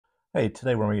Hey,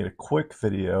 today we're going to get a quick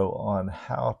video on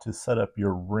how to set up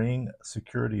your Ring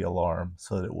security alarm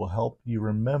so that it will help you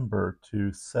remember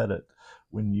to set it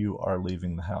when you are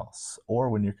leaving the house or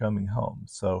when you're coming home.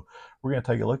 So we're going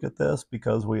to take a look at this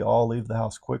because we all leave the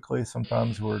house quickly.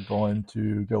 Sometimes we're going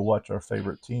to go watch our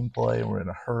favorite team play and we're in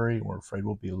a hurry and we're afraid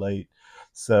we'll be late.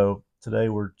 So today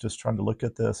we're just trying to look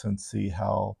at this and see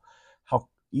how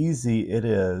easy it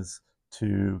is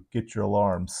to get your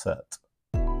alarm set.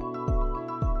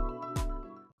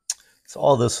 So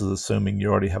all this is assuming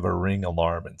you already have a Ring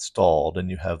alarm installed and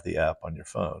you have the app on your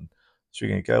phone. So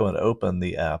you're going to go and open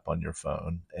the app on your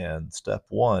phone. And step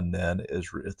one then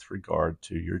is with regard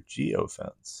to your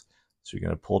Geofence. So you're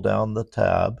going to pull down the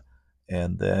tab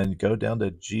and then go down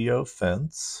to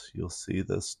Geofence. You'll see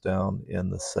this down in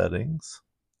the settings.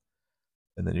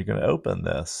 And then you're going to open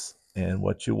this. And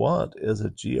what you want is a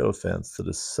Geofence that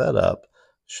is set up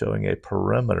showing a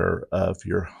perimeter of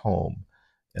your home.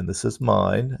 And this is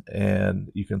mine, and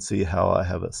you can see how I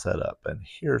have it set up. And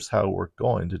here's how we're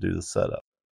going to do the setup.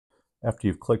 After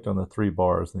you've clicked on the three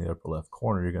bars in the upper left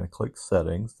corner, you're going to click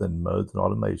Settings, then Modes and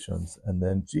Automations, and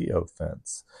then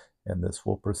Geofence. And this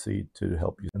will proceed to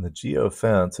help you. And the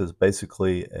Geofence is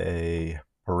basically a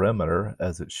perimeter,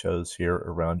 as it shows here,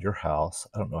 around your house.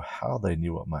 I don't know how they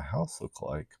knew what my house looked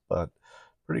like, but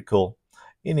pretty cool.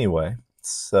 Anyway,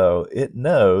 so it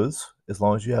knows, as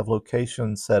long as you have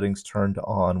location settings turned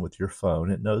on with your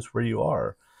phone, it knows where you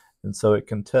are. And so it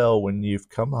can tell when you've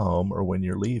come home or when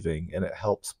you're leaving, and it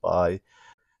helps by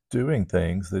doing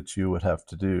things that you would have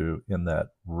to do in that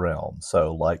realm.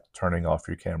 So like turning off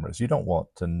your cameras. You don't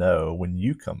want to know when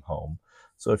you come home.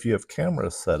 So if you have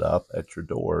cameras set up at your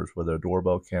doors, whether a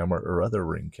doorbell camera or other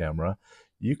Ring camera,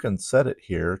 you can set it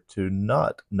here to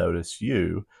not notice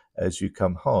you as you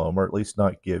come home, or at least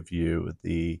not give you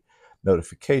the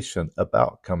notification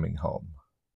about coming home.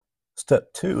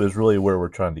 Step two is really where we're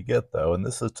trying to get though, and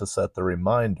this is to set the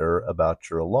reminder about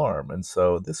your alarm. And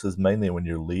so this is mainly when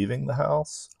you're leaving the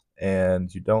house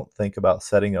and you don't think about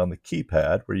setting it on the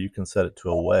keypad where you can set it to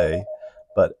away.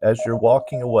 But as you're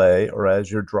walking away or as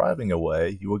you're driving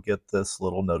away, you will get this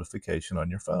little notification on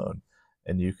your phone.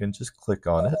 And you can just click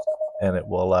on it and it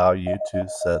will allow you to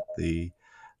set the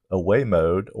away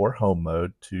mode or home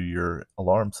mode to your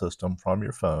alarm system from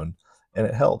your phone. And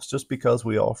it helps just because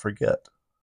we all forget.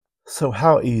 So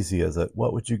how easy is it?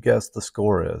 What would you guess the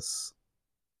score is?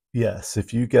 Yes,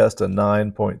 if you guessed a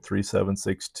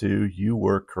 9.3762, you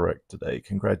were correct today.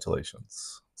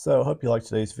 Congratulations. So I hope you liked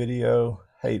today's video.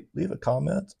 Hey, leave a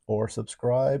comment or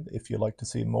subscribe if you'd like to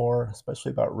see more,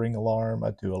 especially about Ring Alarm.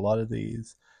 I do a lot of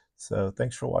these. So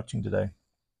thanks for watching today.